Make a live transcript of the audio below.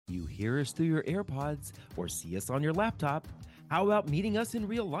hear us through your AirPods or see us on your laptop, how about meeting us in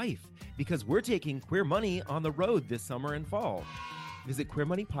real life? Because we're taking Queer Money on the road this summer and fall. Visit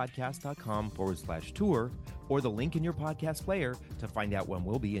queermoneypodcast.com/tour or the link in your podcast player to find out when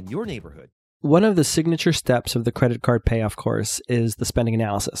we'll be in your neighborhood. One of the signature steps of the credit card payoff course is the spending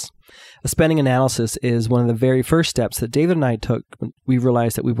analysis. A spending analysis is one of the very first steps that David and I took when we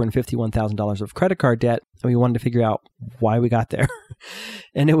realized that we were in $51,000 of credit card debt and we wanted to figure out why we got there.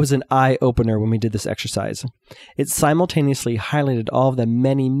 And it was an eye-opener when we did this exercise. It simultaneously highlighted all of the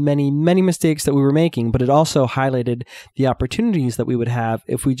many, many, many mistakes that we were making, but it also highlighted the opportunities that we would have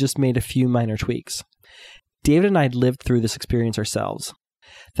if we just made a few minor tweaks. David and I lived through this experience ourselves.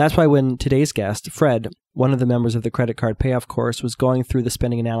 That's why when today's guest, Fred, one of the members of the credit card payoff course, was going through the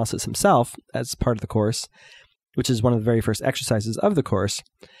spending analysis himself as part of the course, which is one of the very first exercises of the course,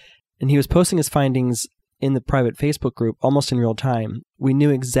 and he was posting his findings in the private Facebook group almost in real time, we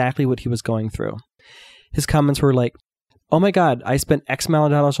knew exactly what he was going through. His comments were like, "Oh my God, I spent X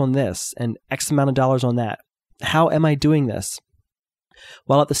amount of dollars on this and X amount of dollars on that. How am I doing this?"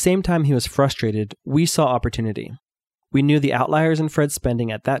 While at the same time he was frustrated, we saw opportunity. We knew the outliers in Fred's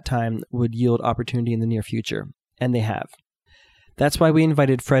spending at that time would yield opportunity in the near future, and they have. That's why we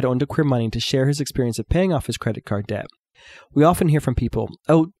invited Fred onto Queer Money to share his experience of paying off his credit card debt. We often hear from people,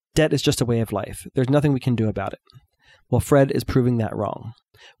 "Oh, debt is just a way of life. There's nothing we can do about it." Well, Fred is proving that wrong.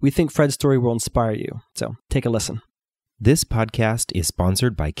 We think Fred's story will inspire you, so take a listen. This podcast is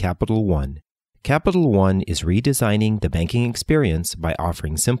sponsored by Capital One. Capital One is redesigning the banking experience by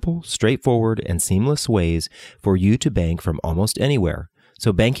offering simple, straightforward, and seamless ways for you to bank from almost anywhere,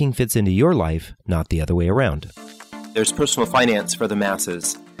 so banking fits into your life, not the other way around. There's personal finance for the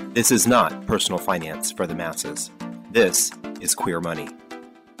masses. This is not personal finance for the masses. This is Queer Money.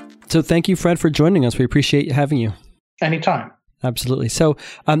 So thank you, Fred, for joining us. We appreciate having you. Anytime. Absolutely. So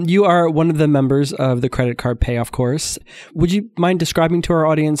you are one of the members of the credit card payoff course. Would you mind describing to our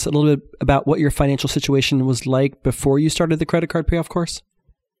audience a little bit about what your financial situation was like before you started the credit card payoff course?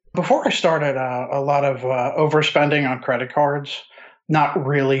 Before I started, a lot of overspending on credit cards, not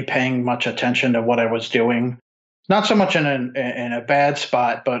really paying much attention to what I was doing. Not so much in a bad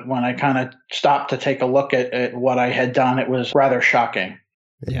spot, but when I kind of stopped to take a look at what I had done, it was rather shocking.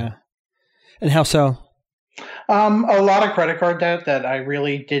 Yeah. And how so? A lot of credit card debt that I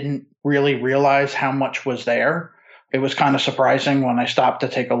really didn't realize how much was there. It was kind of surprising when I stopped to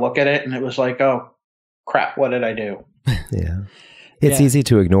take a look at it, and it was like, oh, crap, what did I do? Yeah. It's easy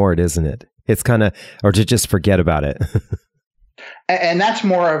to ignore it, isn't it? It's kind of, or to just forget about it. And that's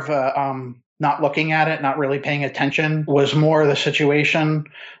more of not looking at it, not really paying attention was more the situation.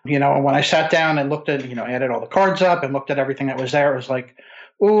 When I sat down and looked at, added all the cards up and looked at everything that was there, it was like,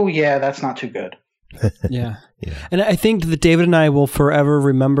 oh, yeah, that's not too good. Yeah. And I think that David and I will forever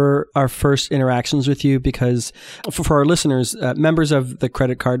remember our first interactions with you because for our listeners, members of the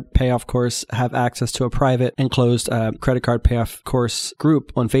credit card payoff course have access to a private and closed credit card payoff course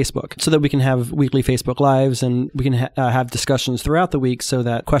group on Facebook so that we can have weekly Facebook Lives and we can have discussions throughout the week so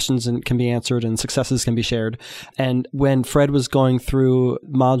that questions can be answered and successes can be shared. And when Fred was going through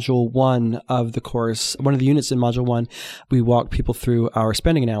module 1 of the course, one of the units in module 1, we walked people through our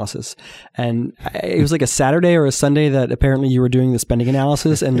spending analysis. And it was like a Saturday or a Sunday that apparently you were doing the spending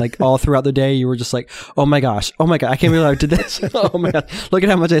analysis, and like all throughout the day you were just like, oh my God, I can't believe I did this. Oh my God, look at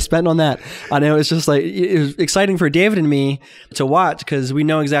how much I spent on that. And it was just like, it was exciting for David and me to watch because we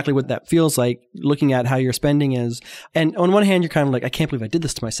know exactly what that feels like looking at how your spending is. And on one hand, you're kind of like, I can't believe I did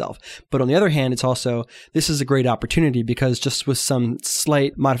this to myself. But on the other hand, it's also, this is a great opportunity because just with some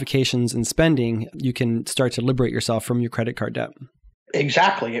slight modifications in spending, you can start to liberate yourself from your credit card debt.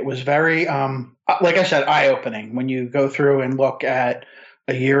 Exactly. It was very, like I said, eye-opening when you go through and look at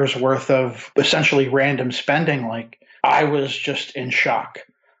a year's worth of essentially random spending. Like I was just in shock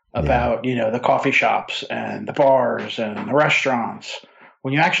about, the coffee shops and the bars and the restaurants.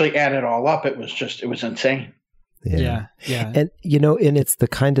 When you actually add it all up, it was insane. Yeah. And, and it's the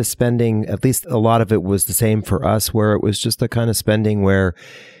kind of spending, at least a lot of it was the same for us, where it was just the kind of spending where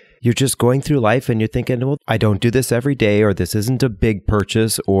you're just going through life and you're thinking, well, I don't do this every day, or this isn't a big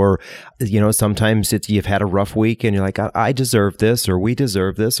purchase, or, sometimes you've had a rough week and you're like, I deserve this, or we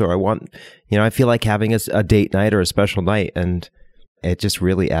deserve this, or I feel like having a date night or a special night, and it just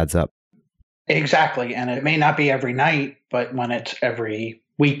really adds up. Exactly. And it may not be every night, but when it's every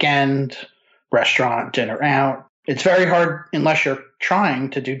weekend, restaurant, dinner out, it's very hard unless you're trying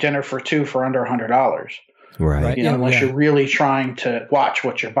to do dinner for two for under $100. Right. Unless you're really trying to watch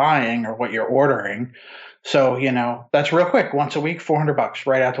what you're buying or what you're ordering. So, that's real quick. Once a week, $400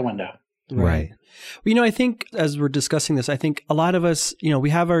 right out the window. Right. Well, I think as we're discussing this, I think a lot of us, we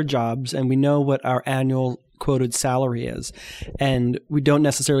have our jobs and we know what our annual quoted salary is. And we don't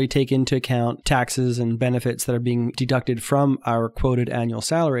necessarily take into account taxes and benefits that are being deducted from our quoted annual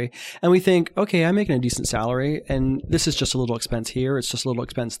salary. And we think, okay, I'm making a decent salary and this is just a little expense here. It's just a little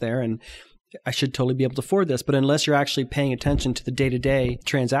expense there. And I should totally be able to afford this. But unless you're actually paying attention to the day-to-day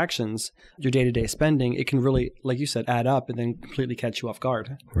transactions, your day-to-day spending, it can really, like you said, add up and then completely catch you off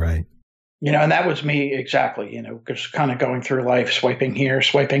guard. Right. And that was me exactly, just kind of going through life, swiping here,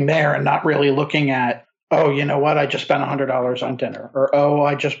 swiping there, and not really looking at, oh, you know what? I just spent $100 on dinner, or, oh,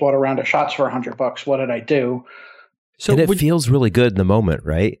 I just bought a round of shots for $100. What did I do? So and it feels really good in the moment,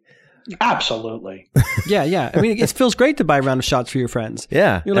 right? Absolutely. Yeah. I mean, it feels great to buy a round of shots for your friends.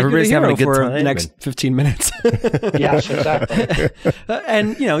 Yeah. You're like, everybody's having a good time for the next 15 minutes. Yes, exactly.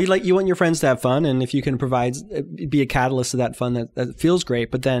 And, you want your friends to have fun. And if you can be a catalyst to that fun, that feels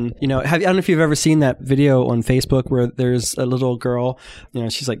great. But then, I don't know if you've ever seen that video on Facebook where there's a little girl,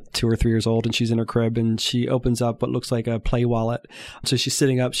 she's like 2 or 3 years old and she's in her crib and she opens up what looks like a play wallet. So she's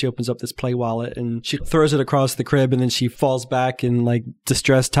sitting up, she opens up this play wallet and she throws it across the crib and then she falls back in like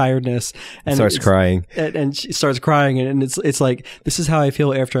distressed tiredness. And starts crying. And she starts crying. And it's like, this is how I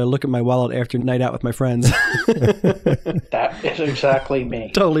feel after I look at my wallet after a night out with my friends. That is exactly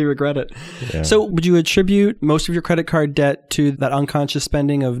me. Totally regret it. Yeah. So would you attribute most of your credit card debt to that unconscious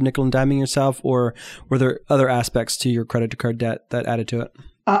spending of nickel and diming yourself, or were there other aspects to your credit card debt that added to it?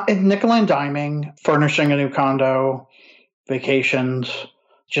 Nickel and diming, furnishing a new condo, vacations,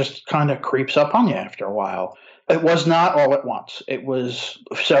 just kind of creeps up on you after a while. It was not all at once. It was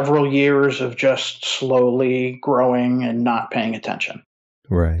several years of just slowly growing and not paying attention.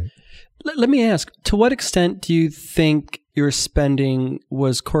 Right. Let me ask, to what extent do you think your spending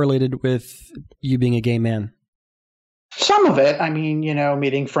was correlated with you being a gay man? Some of it. I mean,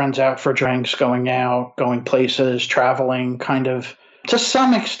 meeting friends out for drinks, going out, going places, traveling, kind of to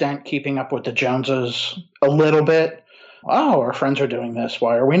some extent keeping up with the Joneses a little bit. Oh, our friends are doing this.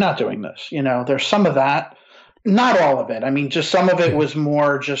 Why are we not doing this? There's some of that. Not all of it. I mean, just some of it was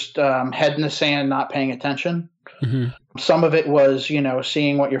more just head in the sand, not paying attention. Mm-hmm. Some of it was,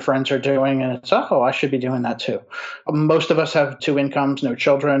 seeing what your friends are doing and it's, oh, I should be doing that too. Most of us have 2 incomes, no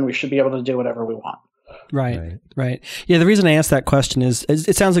children. We should be able to do whatever we want. Right. Yeah, the reason I asked that question is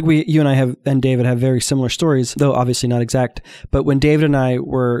it sounds like you and I and David have very similar stories, though obviously not exact. But when David and I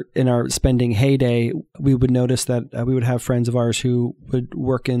were in our spending heyday, we would notice that we would have friends of ours who would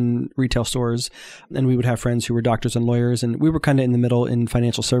work in retail stores, and we would have friends who were doctors and lawyers, and we were kind of in the middle in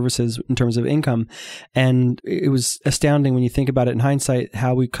financial services in terms of income. And it was astounding when you think about it in hindsight,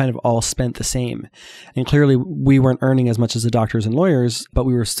 how we kind of all spent the same. And clearly we weren't earning as much as the doctors and lawyers, but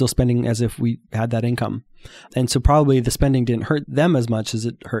we were still spending as if we had that income. And so probably the spending didn't hurt them as much as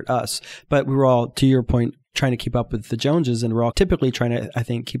it hurt us. But we were all, to your point, trying to keep up with the Joneses, and we're all typically trying to, I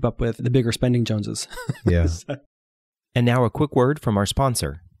think, keep up with the bigger spending Joneses. Yeah. And now a quick word from our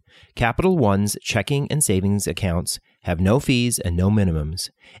sponsor. Capital One's checking and savings accounts have no fees and no minimums.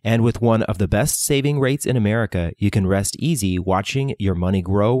 And with one of the best saving rates in America, you can rest easy watching your money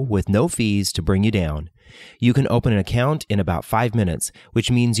grow with no fees to bring you down. You can open an account in about 5 minutes,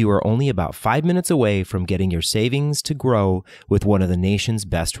 which means you are only about 5 minutes away from getting your savings to grow with one of the nation's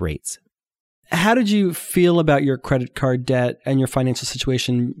best rates. How did you feel about your credit card debt and your financial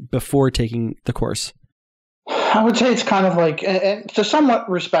situation before taking the course? I would say it's kind of like, and to somewhat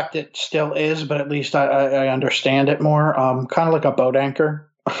respect it still is, but at least I understand it more. Kind of like a boat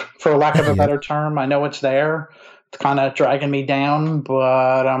anchor, for lack of a better term. I know it's there. It's kind of dragging me down,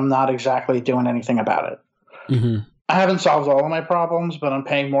 but I'm not exactly doing anything about it. Mm-hmm. I haven't solved all of my problems, but I'm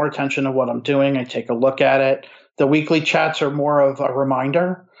paying more attention to what I'm doing. I take a look at it. The weekly chats are more of a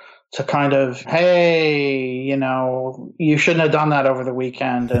reminder to kind of, hey, you shouldn't have done that over the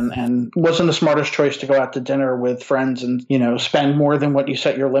weekend, and wasn't the smartest choice to go out to dinner with friends and, spend more than what you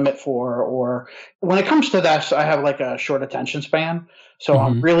set your limit for. Or when it comes to that, I have like a short attention span. So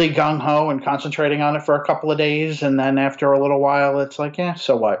I'm really gung-ho and concentrating on it for a couple of days. And then after a little while, it's like, yeah,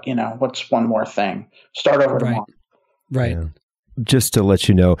 so what? What's one more thing? Start over tomorrow. Right. Yeah. Just to let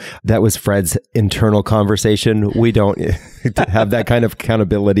you know, that was Fred's internal conversation. We don't have that kind of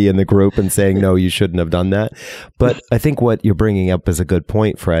accountability in the group and saying, no, you shouldn't have done that. But I think what you're bringing up is a good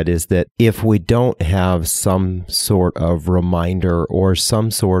point, Fred, is that if we don't have some sort of reminder or some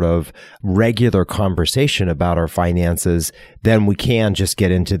sort of regular conversation about our finances, then we can just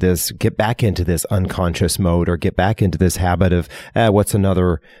get back into this unconscious mode, or get back into this habit of, what's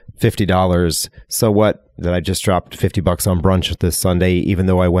another $50? So what? That I just dropped $50 on brunch this Sunday, even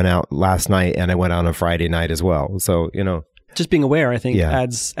though I went out last night and I went out on a Friday night as well. So, Just being aware, I think,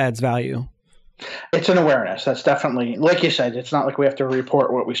 adds value. It's an awareness. That's definitely, like you said, it's not like we have to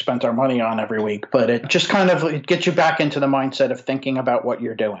report what we spent our money on every week, but it just kind of it gets you back into the mindset of thinking about what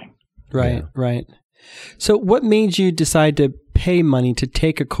you're doing. Right, right. So what made you decide to pay money to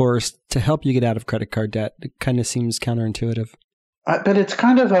take a course to help you get out of credit card debt? It kind of seems counterintuitive. But it's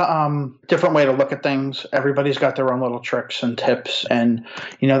kind of a different way to look at things. Everybody's got their own little tricks and tips. And,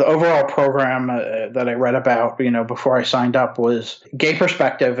 the overall program that I read about, before I signed up was gay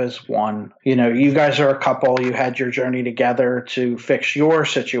perspective is one. You guys are a couple. You had your journey together to fix your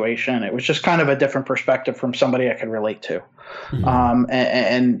situation. It was just kind of a different perspective from somebody I could relate to. Mm-hmm.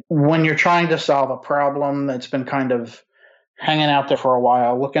 And when you're trying to solve a problem that's been kind of hanging out there for a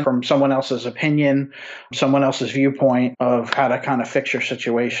while, looking from someone else's opinion, someone else's viewpoint of how to kind of fix your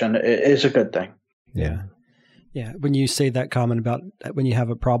situation is a good thing. Yeah. Yeah. When you say that comment about when you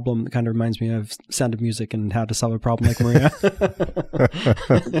have a problem, it kind of reminds me of Sound of Music and how to solve a problem like Maria.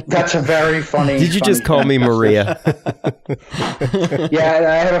 That's a very funny. Did you just call me Maria? Yeah.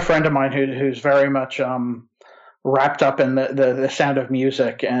 I have a friend of mine who's very much wrapped up in the Sound of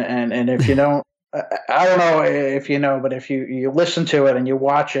Music. And if you don't, I don't know if you know, but if you listen to it and you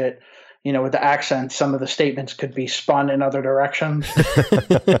watch it, with the accent, some of the statements could be spun in other directions.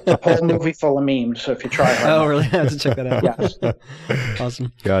 The whole movie full of memes. So if you try hard enough. Really? I have to check that out. Yes.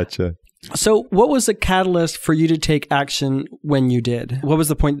 Awesome. Gotcha. So what was the catalyst for you to take action when you did? What was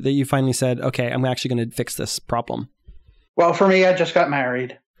the point that you finally said, okay, I'm actually going to fix this problem? Well, for me, I just got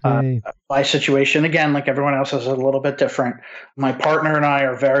married. My situation, again, like everyone else, is a little bit different. My partner and I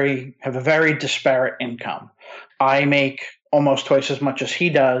have a very disparate income. I make almost twice as much as he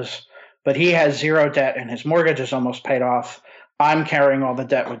does, but he has zero debt and his mortgage is almost paid off. I'm carrying all the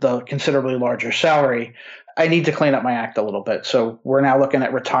debt with the considerably larger salary. I need to clean up my act a little bit. So we're now looking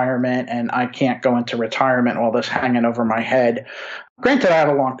at retirement, and I can't go into retirement while this hanging over my head. Granted, I have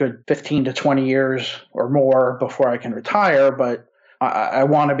a long, good 15 to 20 years or more before I can retire, but I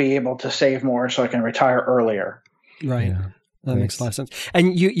want to be able to save more so I can retire earlier. Right. Yeah. That makes a lot of sense.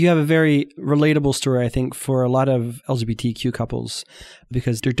 And you have a very relatable story, I think, for a lot of LGBTQ couples,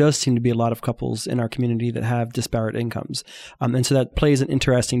 because there does seem to be a lot of couples in our community that have disparate incomes. And so that plays an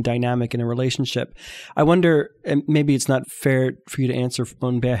interesting dynamic in a relationship. I wonder, and maybe it's not fair for you to answer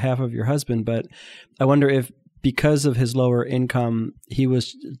on behalf of your husband, but I wonder if because of his lower income, he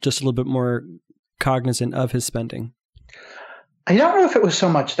was just a little bit more cognizant of his spending. I don't know if it was so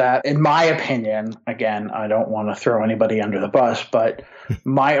much that. In my opinion, again, I don't want to throw anybody under the bus, but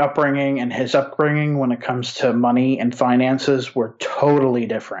my upbringing and his upbringing when it comes to money and finances were totally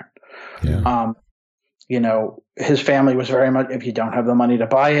different. Yeah. His family was very much, if you don't have the money to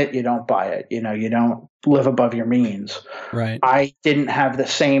buy it, you don't buy it. You don't live above your means. Right. I didn't have the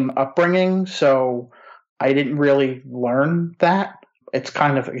same upbringing, so I didn't really learn that. It's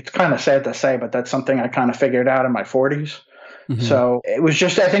kind of sad to say, but that's something I kind of figured out in my 40s. Mm-hmm. So it was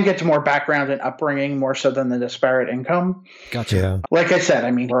just, I think it's more background and upbringing more so than the disparate income. Gotcha. Yeah. Like I said,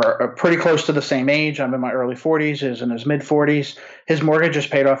 I mean, we're pretty close to the same age. I'm in my early 40s. He's in his mid 40s. His mortgage is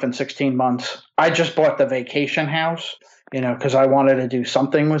paid off in 16 months. I just bought the vacation house, because I wanted to do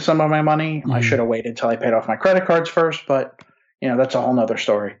something with some of my money. Mm-hmm. I should have waited till I paid off my credit cards first, but, that's a whole nother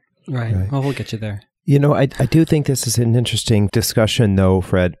story. Right. Well, we'll get you there. I do think this is an interesting discussion, though,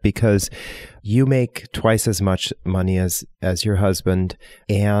 Fred, because you make twice as much money as your husband,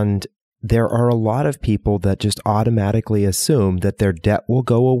 and there are a lot of people that just automatically assume that their debt will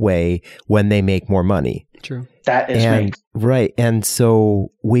go away when they make more money. True. That is me. Right. And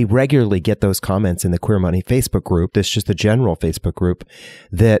so we regularly get those comments in the Queer Money Facebook group, that's just the general Facebook group,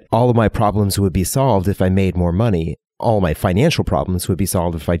 that all of my problems would be solved if I made more money. All my financial problems would be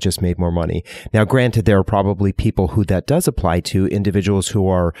solved if I just made more money. Now, granted, there are probably people who that does apply to, individuals who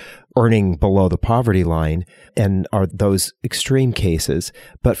are earning below the poverty line, and are those extreme cases.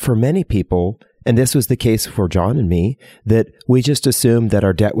 But for many people, and this was the case for John and me, that we just assumed that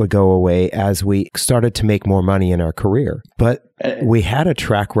our debt would go away as we started to make more money in our career. But we had a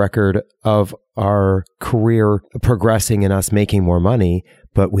track record of our career progressing and us making more money.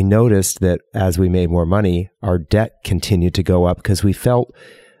 But we noticed that as we made more money, our debt continued to go up because we felt,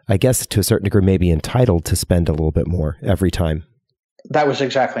 I guess, to a certain degree, maybe entitled to spend a little bit more every time. That was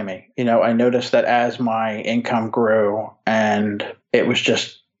exactly me. I noticed that as my income grew and it was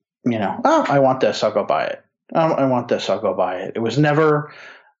just, I want this, I'll go buy it. I want this, I'll go buy it. It was never,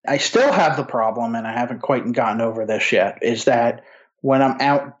 I still have the problem, and I haven't quite gotten over this yet, is that when I'm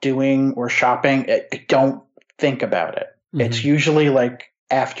out doing or shopping, I don't think about it. Mm-hmm. It's usually like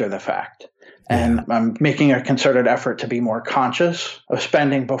after the fact. And I'm making a concerted effort to be more conscious of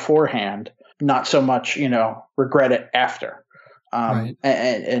spending beforehand, not so much, regret it after. Right.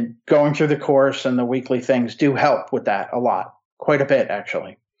 And going through the course and the weekly things do help with that a lot, quite a bit,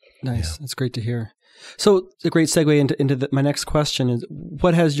 actually. Nice. That's great to hear. So a great segue into my next question is,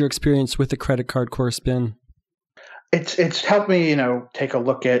 what has your experience with the credit card course been? It's helped me, take a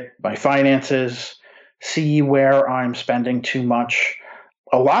look at my finances, see where I'm spending too much.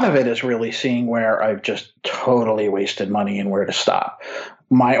 A lot of it is really seeing where I've just totally wasted money and where to stop.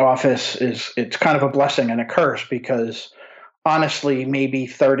 My office it's kind of a blessing and a curse because honestly, maybe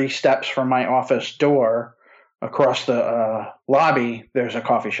 30 steps from my office door across the lobby, there's a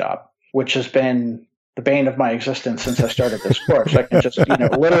coffee shop, which has been the bane of my existence since I started this course. I can just,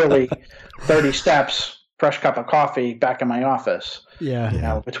 literally 30 steps, fresh cup of coffee back in my office.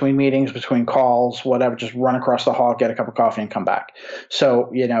 Yeah. Between meetings, between calls, whatever, just run across the hall, get a cup of coffee and come back.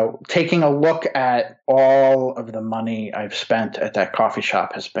 So, taking a look at all of the money I've spent at that coffee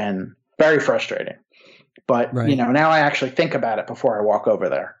shop has been very frustrating. But, Right. Now I actually think about it before I walk over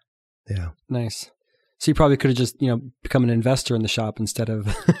there. Yeah. Nice. So you probably could have just, become an investor in the shop instead of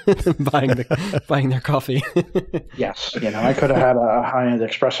buying their coffee. Yes. I could have had a high-end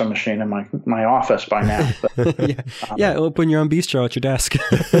espresso machine in my office by now. But, open your own bistro at your desk.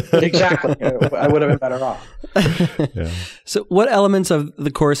 Exactly. I would have been better off. Yeah. So what elements of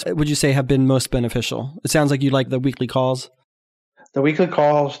the course would you say have been most beneficial? It sounds like you like the weekly calls. The weekly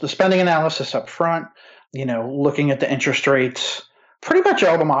calls, the spending analysis up front, looking at the interest rates. Pretty much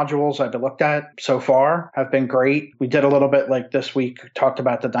all the modules I've looked at so far have been great. We did a little bit like this week, talked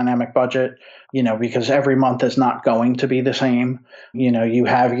about the dynamic budget, because every month is not going to be the same. You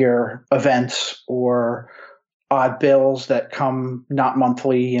have your events or odd bills that come not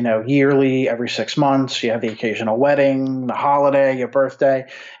monthly, yearly, every 6 months. You have the occasional wedding, the holiday, your birthday.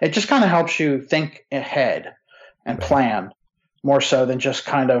 It just kind of helps you think ahead and plan more so than just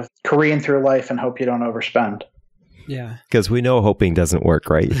kind of careening through life and hope you don't overspend. Yeah. Because we know hoping doesn't work,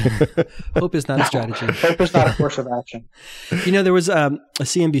 right? Hope is not a strategy. Hope is not a course of action. There was a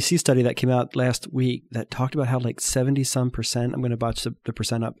CNBC study that came out last week that talked about how like 70-some%, I'm going to botch the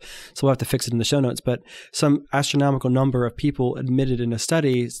percent up, so we'll have to fix it in the show notes, but some astronomical number of people admitted in a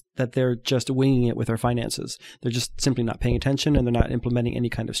study that they're just winging it with their finances. They're just simply not paying attention and they're not implementing any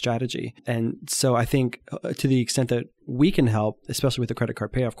kind of strategy. And so I think to the extent that we can help, especially with the credit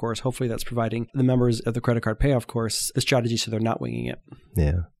card payoff course, hopefully that's providing the members of the credit card payoff course a strategy so they're not winging it.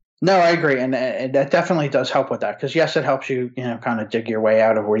 Yeah. No, I agree. And that definitely does help with that. Because yes, it helps you, kind of dig your way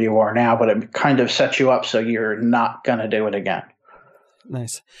out of where you are now, but it kind of sets you up so you're not going to do it again.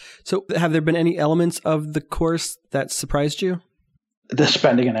 Nice. So have there been any elements of the course that surprised you? The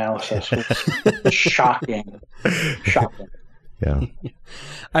spending analysis was shocking. Shocking. Yeah.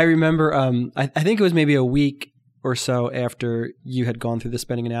 I remember, I think it was maybe a week or so after you had gone through the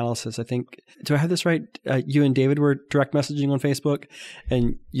spending analysis. I think, do I have this right? You and David were direct messaging on Facebook,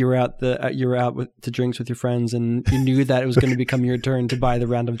 and you were out to drinks with your friends, and you knew that it was going to become your turn to buy the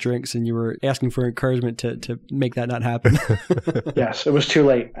round of drinks, and you were asking for encouragement to make that not happen. Yes, it was too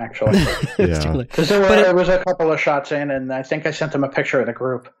late, actually. It was too late. Because there was a couple of shots in, and I think I sent them a picture of the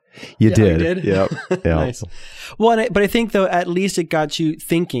group. You You did. did? Yep. Yeah. Nice. Well, but I think though, at least it got you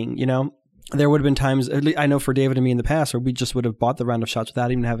thinking, There would have been times, at least I know for David and me in the past, where we just would have bought the round of shots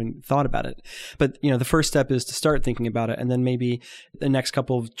without even having thought about it. But, the first step is to start thinking about it. And then maybe the next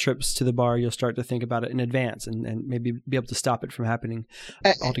couple of trips to the bar, you'll start to think about it in advance and maybe be able to stop it from happening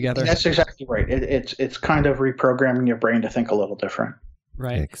altogether. That's exactly right. It's kind of reprogramming your brain to think a little different.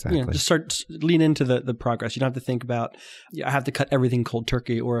 Right. Exactly. Just lean into the progress. You don't have to think about, I have to cut everything cold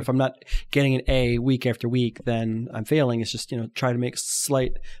turkey, or if I'm not getting an A week after week, then I'm failing. It's just, try to make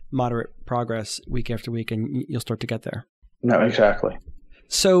slight, moderate progress week after week, and you'll start to get there. No, exactly.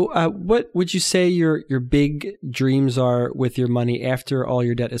 So what would you say your big dreams are with your money after all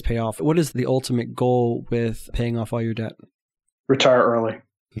your debt is paid off? What is the ultimate goal with paying off all your debt? Retire early.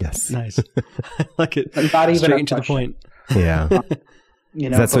 Yes. Nice. I like it. Not even Straight a into the question. point. Yeah.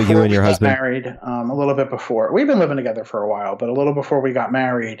 That's what you before and your we got husband married, a little bit before. We've been living together for a while, but a little before we got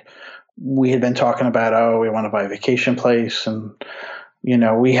married, we had been talking about, we want to buy a vacation place. And,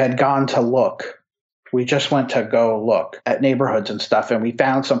 we had gone to look. We just went to go look at neighborhoods and stuff, and we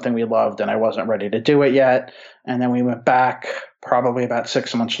found something we loved, and I wasn't ready to do it yet. And then we went back probably about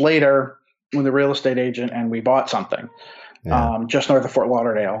 6 months later with a real estate agent, and we bought something. Just north of Fort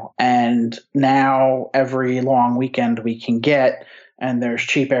Lauderdale. And now every long weekend we can get, and there's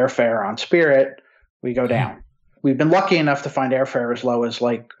cheap airfare on Spirit, we go down. We've been lucky enough to find airfare as low as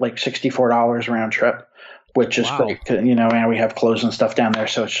like $64 round trip, which is great. And we have clothes and stuff down there,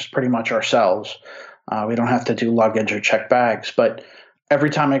 so it's just pretty much ourselves. We don't have to do luggage or check bags. But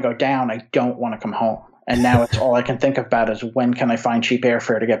every time I go down, I don't want to come home. And now it's all I can think about is when can I find cheap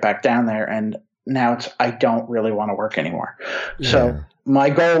airfare to get back down there? And now I don't really want to work anymore. Yeah. So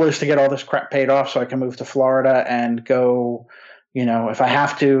my goal is to get all this crap paid off so I can move to Florida and go, if I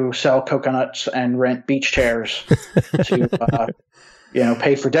have to sell coconuts and rent beach chairs to,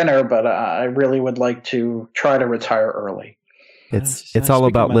 pay for dinner, but I really would like to try to retire early. It's all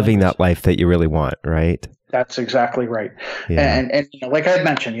about living that life that you really want, right? That's exactly right. Yeah. And like I had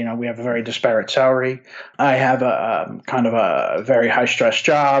mentioned, we have a very disparate salary. I have a kind of a very high stress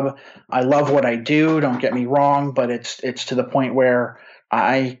job. I love what I do. Don't get me wrong, but it's to the point where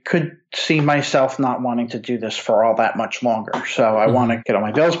I could see myself not wanting to do this for all that much longer. So I want to get all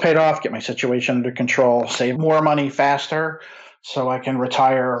my bills paid off, get my situation under control, save more money faster so I can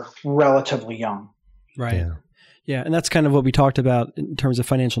retire relatively young. Right. Yeah, and that's kind of what we talked about in terms of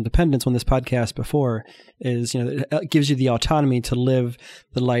financial independence on this podcast before is, it gives you the autonomy to live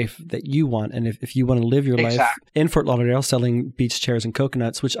the life that you want. And if you want to live your life in Fort Lauderdale selling beach chairs and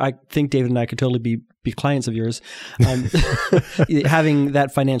coconuts, which I think David and I could totally be clients of yours, having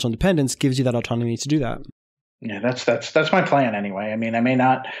that financial independence gives you that autonomy to do that. Yeah, that's my plan anyway. I mean, I may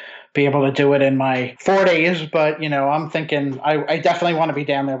not be able to do it in my 40s, but I'm thinking I definitely want to be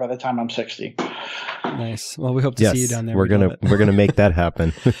down there by the time I'm 60. Nice. Well, we hope to see you down there. We're gonna make that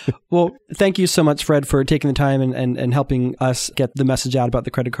happen. Well, thank you so much, Fred, for taking the time and helping us get the message out about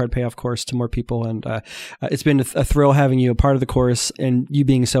the credit card payoff course to more people. And it's been a thrill having you a part of the course and you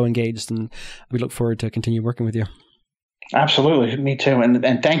being so engaged. And we look forward to continue working with you. Absolutely. Me too.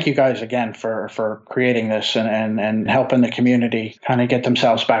 And thank you guys again for creating this and helping the community kind of get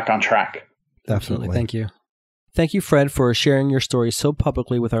themselves back on track. Definitely. Thank you. Thank you, Fred, for sharing your story so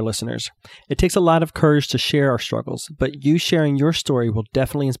publicly with our listeners. It takes a lot of courage to share our struggles, but you sharing your story will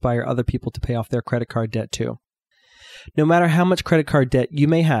definitely inspire other people to pay off their credit card debt too. No matter how much credit card debt you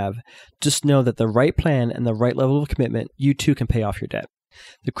may have, just know that the right plan and the right level of commitment, you too can pay off your debt.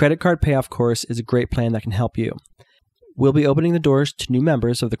 The Credit Card Payoff Course is a great plan that can help you. We'll be opening the doors to new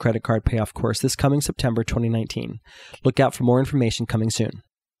members of the Credit Card Payoff Course this coming September 2019. Look out for more information coming soon.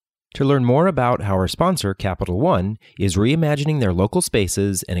 To learn more about how our sponsor, Capital One, is reimagining their local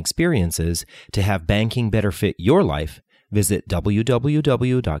spaces and experiences to have banking better fit your life, visit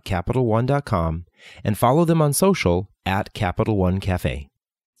www.capitalone.com and follow them on social at Capital One Cafe.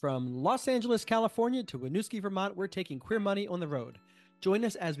 From Los Angeles, California to Winooski, Vermont, we're taking Queer Money on the road. Join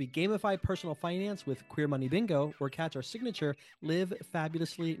us as we gamify personal finance with Queer Money Bingo or catch our signature Live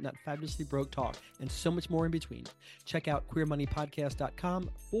Fabulously, Not Fabulously Broke talk and so much more in between. Check out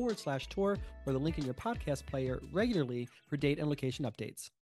queermoneypodcast.com/tour or the link in your podcast player regularly for date and location updates.